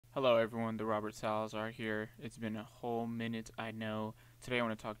Hello everyone, the Robert Salazar here. It's been a whole minute, I know. Today I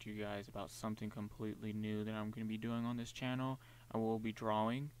want to talk to you guys about something completely new that I'm going to be doing on this channel. I will be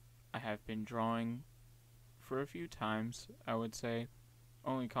drawing. I have been drawing for a few times, I would say.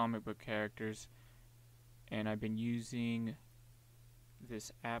 Only comic book characters. And I've been using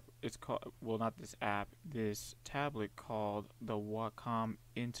this app. It's called, well, not this app, this tablet called the Wacom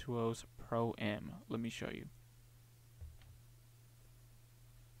Intuos Pro M. Let me show you.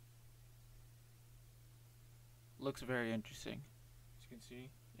 Looks very interesting. As you can see,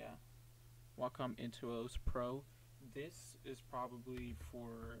 yeah. Wacom Intuos Pro. This is probably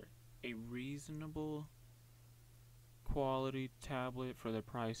for a reasonable quality tablet for the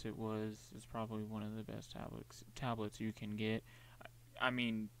price it was. It's probably one of the best tablets you can get. I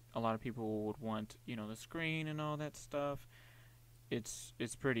mean, a lot of people would want, the screen and all that stuff. It's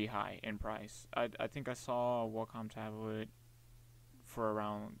pretty high in price. I think I saw a Wacom tablet for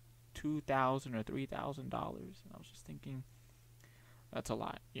around $2,000 or $3,000, and I was just thinking that's a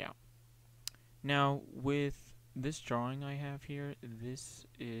lot. Yeah. Now, with this drawing I have here, this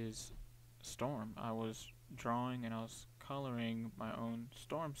is Storm. I was drawing and I was coloring my own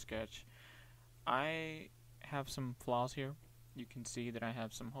Storm sketch. I have some flaws here. You can see that I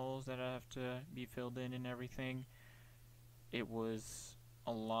have some holes that I have to be filled in and everything. It was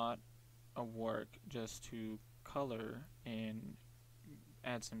a lot of work just to color and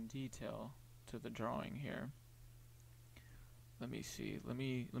add some detail to the drawing here. Let me see. Let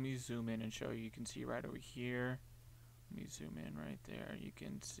me zoom in and show you. You can see right over here. Let me zoom in right there. You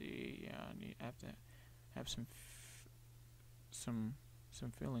can see. Yeah, I have to have some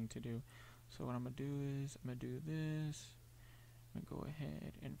filling to do. So what I'm gonna do is I'm gonna do this. I'm gonna go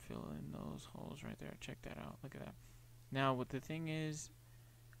ahead and fill in those holes right there. Check that out. Look at that. Now, what the thing is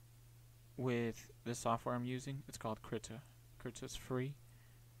with the software I'm using, it's called Krita. Krita's free.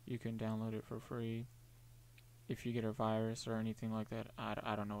 You can download it for free. If you get a virus or anything like that,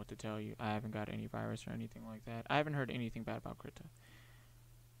 I don't know what to tell you. I haven't got any virus or anything like that. I haven't heard anything bad about Krita.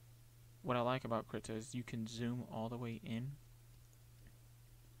 What I like about Krita is you can zoom all the way in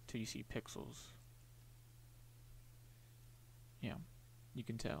till you see pixels. Yeah, you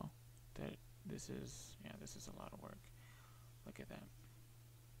can tell that this is a lot of work. Look at that.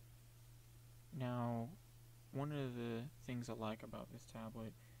 Now, one of the things I like about this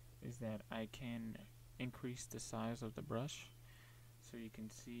tablet is that I can increase the size of the brush. So you can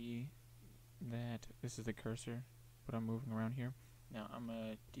see that this is the cursor, but I'm moving around here. Now I'm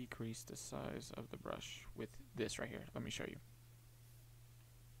going to decrease the size of the brush with this right here. Let me show you.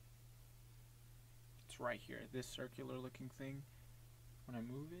 It's right here, this circular looking thing. When I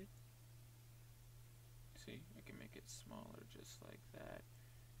move it, see, I can make it smaller just like that.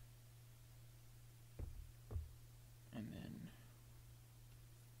 And then,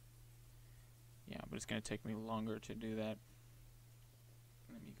 yeah, but it's going to take me longer to do that.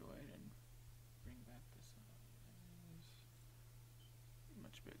 Let me go ahead and bring back the size.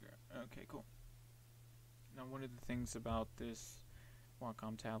 Much bigger. Okay, cool. Now, one of the things about this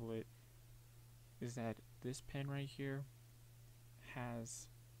Wacom tablet is that this pen right here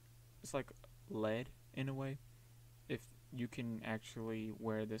it's like lead in a way. If you can actually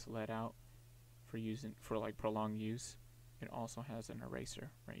wear this lead out for like prolonged use, it also has an eraser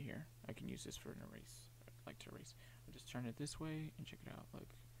right here. I can use this for an erase. I like to erase. I'll just turn it this way and check it out. Like,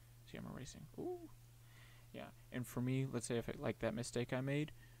 see, I'm erasing. Ooh, yeah. And for me, let's say if I like that mistake I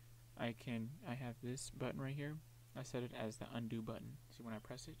made, I have this button right here. I set it as the undo button. See, when I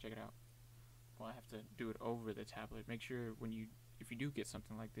press it, check it out. Well, I have to do it over the tablet. Make sure if you do get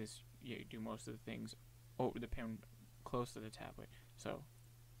something like this, you do most of the things over the pen close to the tablet. So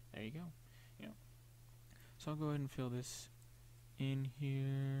there you go. So I'll go ahead and fill this in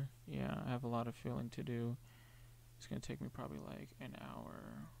here. Yeah, I have a lot of filling to do. It's gonna take me probably like an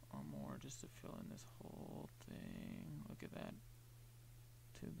hour or more just to fill in this whole thing. Look at that,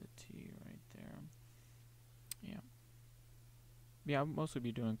 to the T right there. Yeah, I'll mostly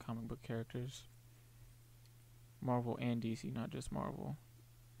be doing comic book characters, Marvel and DC, not just Marvel.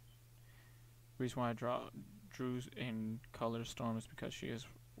 The reason why I drew in color Storm is because she is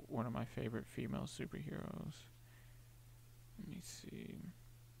one of my favorite female superheroes. Let me see.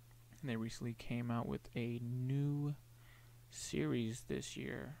 They recently came out with a new series this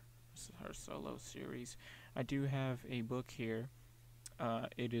year. This is her solo series. I do have a book here.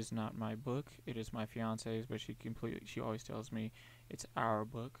 It is not my book. It is my fiance's, but she always tells me it's our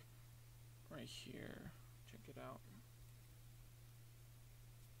book. Right here. Check it out.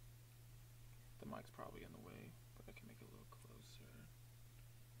 The mic's probably in the way, but I can make it a little closer.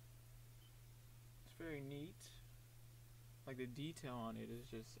 It's very neat. Like the detail on it is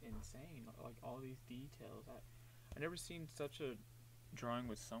just insane. Like all these details. I never seen such a drawing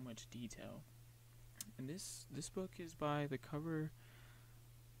with so much detail. And this book is by the cover.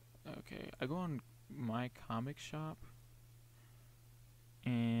 Okay, I go on my comic shop,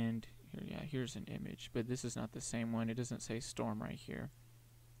 and here's an image, but this is not the same one. It doesn't say Storm right here.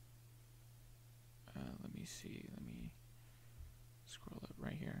 Let me see. Let me scroll up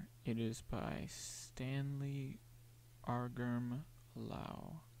right here. It is by Stanley Argerm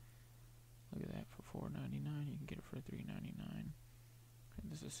Lau. Look at that, for $4.99. You can get it for $3.99.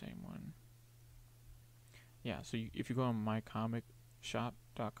 And this is the same one. Yeah, so if you go on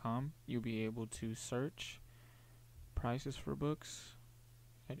mycomicshop.com, you'll be able to search prices for books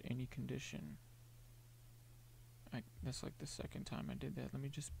at any condition. That's like the second time I did that. Let me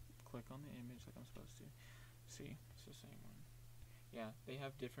just click on the image like I'm supposed to. See, it's the same one. Yeah, they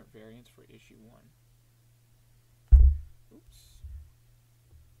have different variants for issue 1. Oops.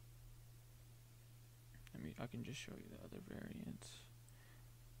 I can just show you the other variants.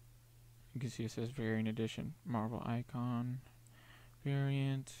 You can see it says variant edition, Marvel Icon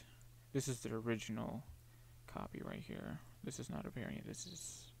variant. This is the original copy right here. This is not a variant, this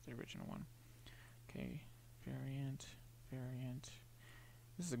is the original one. Okay, variant.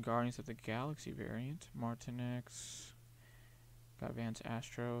 This is the Guardians of the Galaxy variant. Martinex, got Vance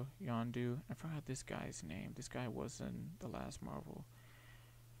Astro, Yondu. I forgot this guy's name. This guy was in the last Marvel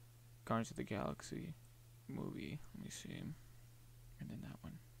Guardians of the Galaxy movie. Let me see. And then that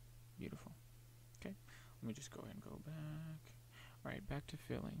one. Beautiful. Okay, let me just go ahead and go back. Alright, back to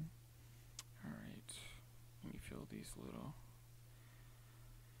filling. Alright, let me fill these little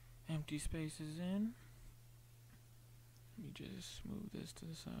empty spaces in. Let me just move this to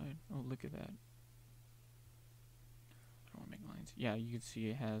the side. Oh, look at that. I don't want to make lines. Yeah, you can see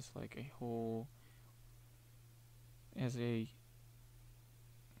it has like a whole,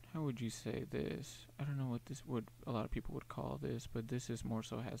 how would you say this? I don't know what a lot of people would call this, but this is more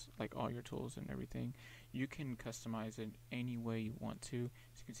so has like all your tools and everything. You can customize it any way you want to.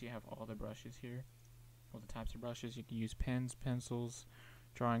 As you can see, I have all the brushes here, all the types of brushes. You can use pens, pencils,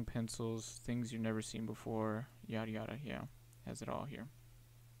 drawing pencils, things you've never seen before, yada yada. Yeah, has it all here.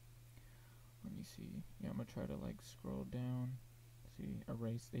 Let me see. Yeah, I'm gonna try to like scroll down. See,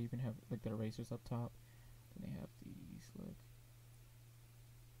 erase. They even have like the erasers up top. Then they have these, look.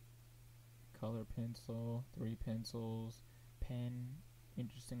 Color pencil, 3 pencils, pen,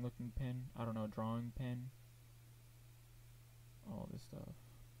 interesting looking pen, I don't know, drawing pen, all this stuff.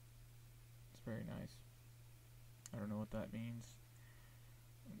 It's very nice. I don't know what that means.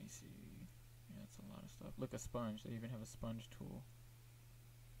 Let me see. Yeah, it's a lot of stuff. Look, a sponge. They even have a sponge tool.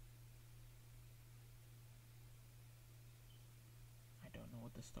 I don't know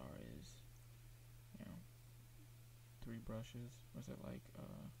what the star is. You know, 3 brushes. Was it like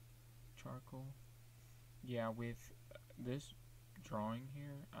charcoal? Yeah, with this drawing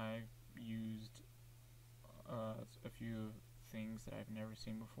here, I've used a few things that I've never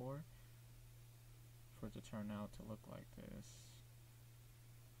seen before for it to turn out to look like this.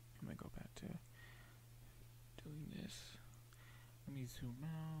 I'm gonna go back to doing this. Let me zoom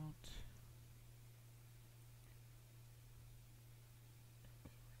out.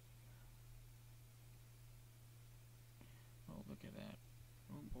 Oh, look at that.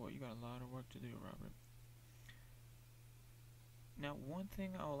 Oh boy, you got a lot of work to do, Robert. Now, one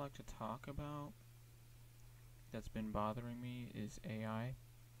thing I would like to talk about that's been bothering me is AI.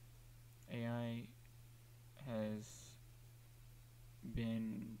 AI has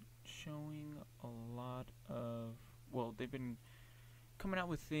been showing a lot of, well, they've been coming out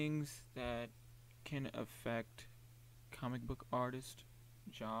with things that can affect comic book artist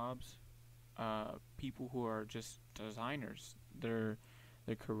jobs, people who are just designers. Their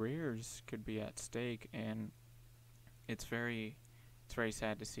careers could be at stake, and it's very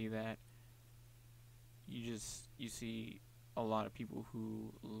sad to see that. You see a lot of people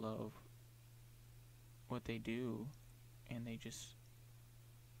who love what they do, and they just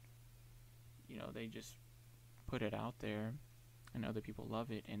put it out there, and other people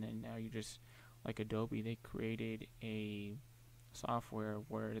love it, and then now you just, like Adobe, they created a software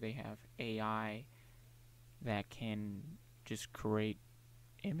where they have AI that can just create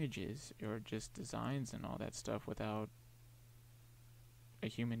images or just designs and all that stuff without a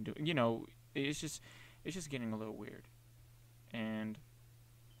human doing. It's just getting a little weird. And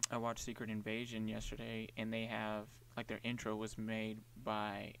I watched Secret Invasion yesterday, and they have like their intro was made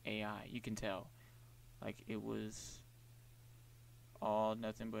by AI. You can tell, like, it was all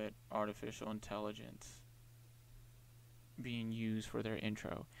nothing but artificial intelligence being used for their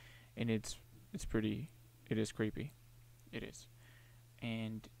intro, and it is creepy. It is.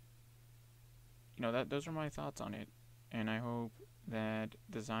 And you know, that those are my thoughts on it. And I hope that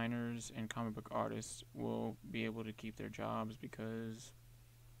designers and comic book artists will be able to keep their jobs, because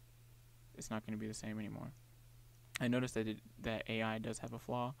it's not going to be the same anymore. I noticed that AI does have a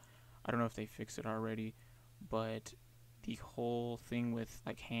flaw. I don't know if they fixed it already, but the whole thing with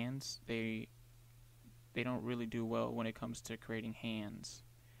like hands, they don't really do well when it comes to creating hands.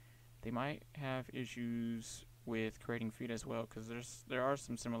 They might have issues with creating feet as well, because there are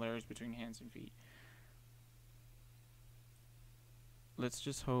some similarities between hands and feet. Let's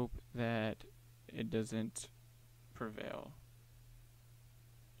just hope that it doesn't prevail.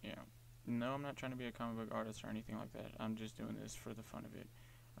 Yeah. No, I'm not trying to be a comic book artist or anything like that. I'm just doing this for the fun of it.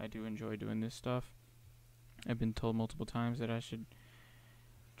 I do enjoy doing this stuff. I've been told multiple times that I should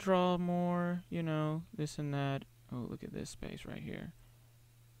draw more, you know, this and that. Oh, look at this space right here.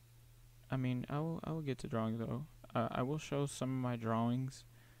 I mean, I will get to drawing though. I will show some of my drawings.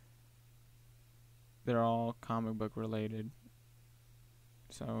 They're all comic book related.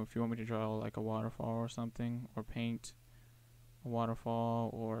 So if you want me to draw like a waterfall or something, or paint a waterfall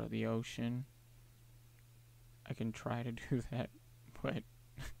or the ocean, I can try to do that, but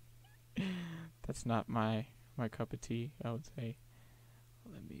that's not my cup of tea, I would say.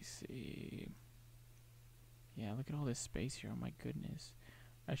 Let me see. Yeah, look at all this space here. Oh my goodness.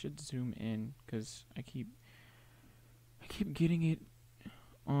 I should zoom in, because I keep getting it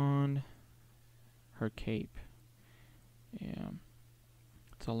on her cape. Yeah.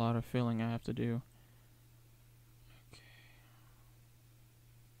 It's a lot of filling I have to do. Okay.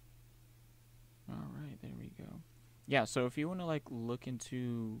 Alright, there we go. Yeah, so if you want to like look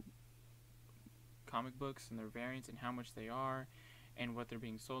into comic books and their variants and how much they are and what they're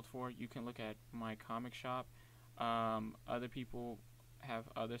being sold for, you can look at my comic shop. Other people have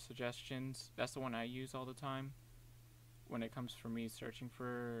other suggestions. That's the one I use all the time when it comes for me searching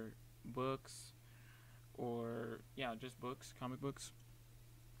for books, or yeah, just books, comic books.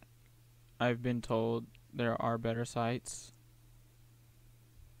 I've been told there are better sites.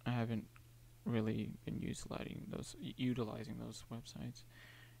 I haven't really been utilizing those websites.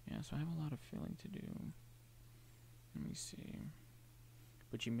 Yeah, so I have a lot of filling to do. Let me see.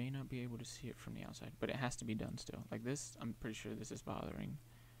 But you may not be able to see it from the outside, but it has to be done still. Like this, I'm pretty sure this is bothering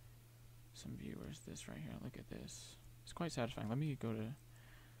some viewers. This right here, look at this. It's quite satisfying. Let me go to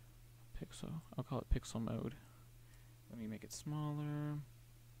pixel. I'll call it pixel mode. Let me make it smaller.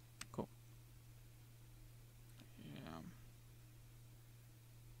 Cool. Yeah.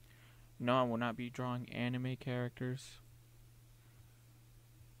 No, I will not be drawing anime characters.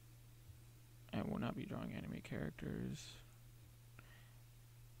 I will not be drawing anime characters.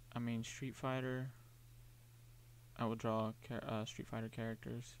 I mean, Street Fighter. I will draw Street Fighter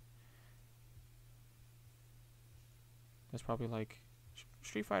characters. That's probably like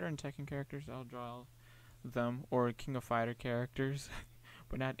Street Fighter and Tekken characters. I'll draw them, or King of Fighter characters,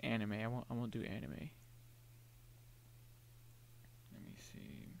 but not anime. I won't do anime. Let me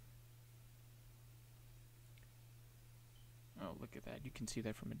see. Oh, look at that! You can see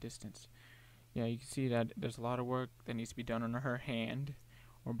that from a distance. Yeah, you can see that there's a lot of work that needs to be done on her hand,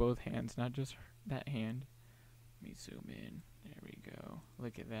 or both hands, not just that hand. Let me zoom in. There we go.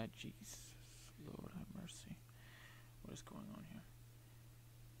 Look at that. Jesus, Lord have mercy. What is going on here?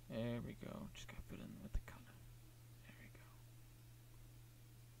 There we go. Just gotta put in with the color. There we go.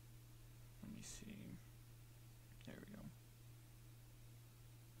 Let me see. There we go.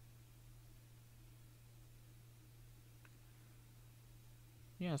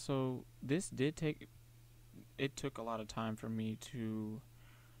 Yeah, so this took a lot of time for me to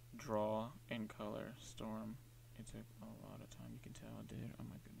draw in color Storm. It took a lot of time, you can tell it did. Oh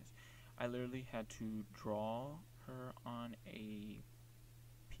my goodness. I literally had to draw her on a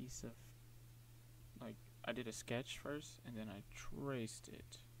piece of, like, I did a sketch first and then I traced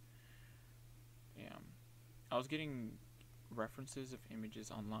it. Yeah. I was getting references of images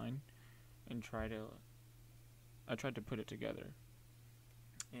online and I tried to put it together.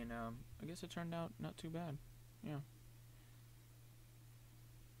 And I guess it turned out not too bad. Yeah.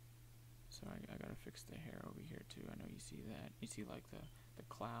 So I gotta fix the hair over here too. I know you see that. You see like the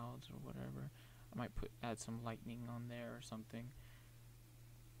clouds or whatever. I might add some lightning on there or something.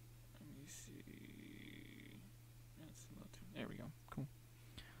 Let me see. That's a little too. There we go. Cool.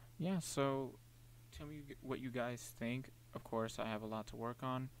 Yeah. So tell me what you guys think. Of course, I have a lot to work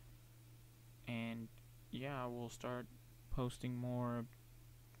on. And yeah, I will start posting more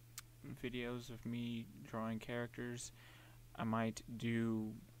videos of me drawing characters. I might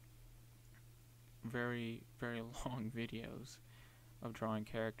do very, very long videos of drawing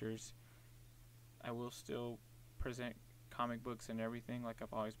characters. I will still present comic books and everything like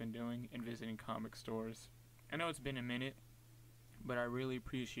I've always been doing, and visiting comic stores. I know it's been a minute, but I really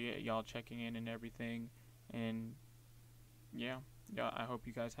appreciate y'all checking in and everything. And yeah, I hope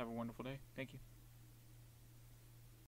you guys have a wonderful day. Thank you.